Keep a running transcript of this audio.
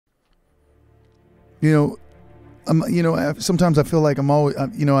You know, sometimes I feel like I'm always,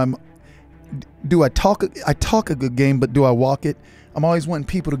 do I talk a good game, but do I walk it? I'm always wanting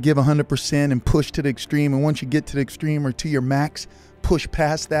people to give 100% and push to the extreme. And once you get to the extreme or to your max, push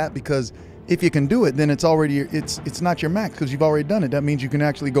past that, because if you can do it, then it's already, it's not your max because you've already done it. That means you can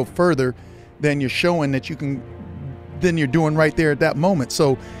actually go further than you're showing that you can, than you're doing right there at that moment.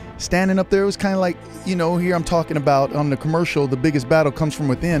 So standing up there was kind of like, here I'm talking about on the commercial, the biggest battle comes from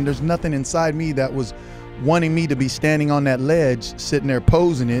within. There's nothing inside me that was wanting me to be standing on that ledge, sitting there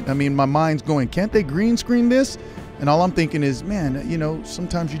posing it. I mean, my mind's going, can't they green screen this? And all I'm thinking is, man,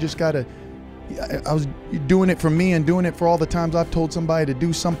 sometimes you just gotta, I was doing it for me and doing it for all the times I've told somebody to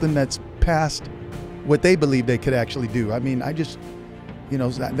do something that's past what they believe they could actually do. I mean, I just,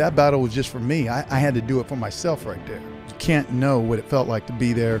 that battle was just for me. I had to do it for myself right there. You can't know what it felt like to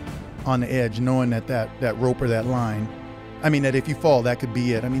be there on the edge, knowing that rope or that line, that if you fall, that could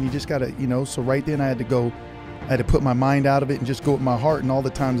be it. I mean, you just gotta, so right then I had to put my mind out of it and just go with my heart. And all the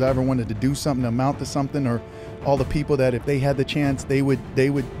times I ever wanted to do something, amount to something, or all the people that if they had the chance, they would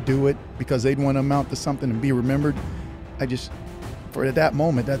do it because they'd want to amount to something and be remembered. For that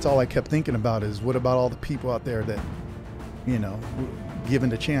moment, that's all I kept thinking about is what about all the people out there that, given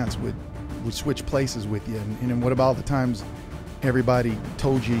the chance would switch places with you. And what about all the times everybody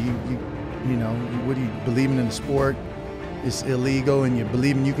told you, what are you believing in the sport? It's illegal, and you're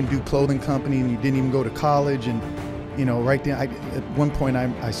believing you can do clothing company, and you didn't even go to college. And right then, at one point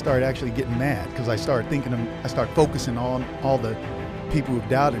I started actually getting mad because I started focusing on all the people who've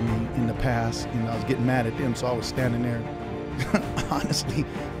doubted me in the past, and I was getting mad at them. So I was standing there honestly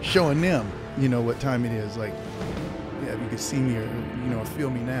showing them, what time it is. Like, yeah, you could see me or feel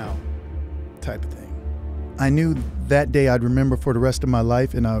me now type of thing. I knew that day I'd remember for the rest of my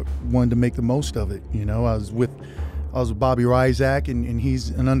life, and I wanted to make the most of it. I was with Bobby Rizak, and he's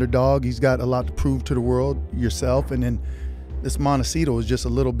an underdog. He's got a lot to prove to the world, yourself. And then this Montecito was just a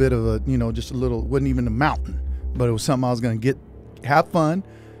little bit of a, wasn't even a mountain, but it was something I was going to have fun,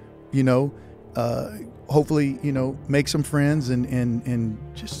 hopefully, make some friends and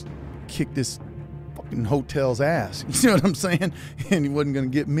just kick this fucking hotel's ass. You know what I'm saying? And he wasn't going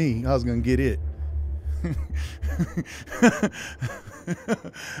to get me. I was going to get it.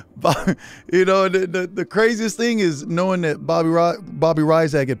 But, the craziest thing is knowing that Bobby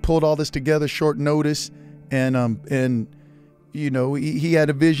Rizak had pulled all this together short notice, and he had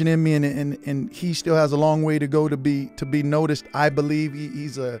a vision in me, and he still has a long way to go to be noticed. I believe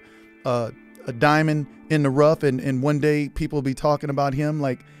he's a diamond in the rough, and one day people will be talking about him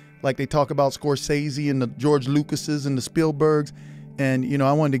like they talk about Scorsese and the George Lucases and the Spielbergs. And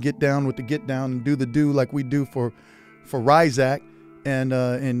I wanted to get down with the get down and do the do like we do for Rizak,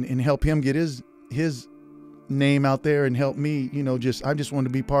 and help him get his name out there, and help me. I just wanted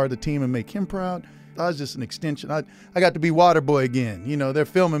to be part of the team and make him proud. I was just an extension. I got to be water boy again. They're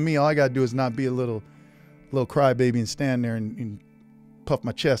filming me. All I got to do is not be a little crybaby and stand there and puff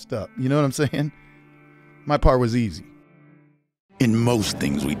my chest up. You know what I'm saying? My part was easy. In most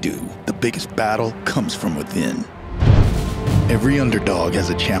things we do, the biggest battle comes from within. Every underdog has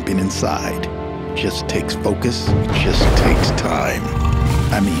a champion inside. Just takes focus, just takes time.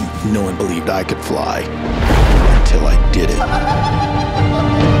 No one believed I could fly until I did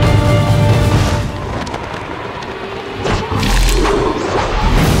it.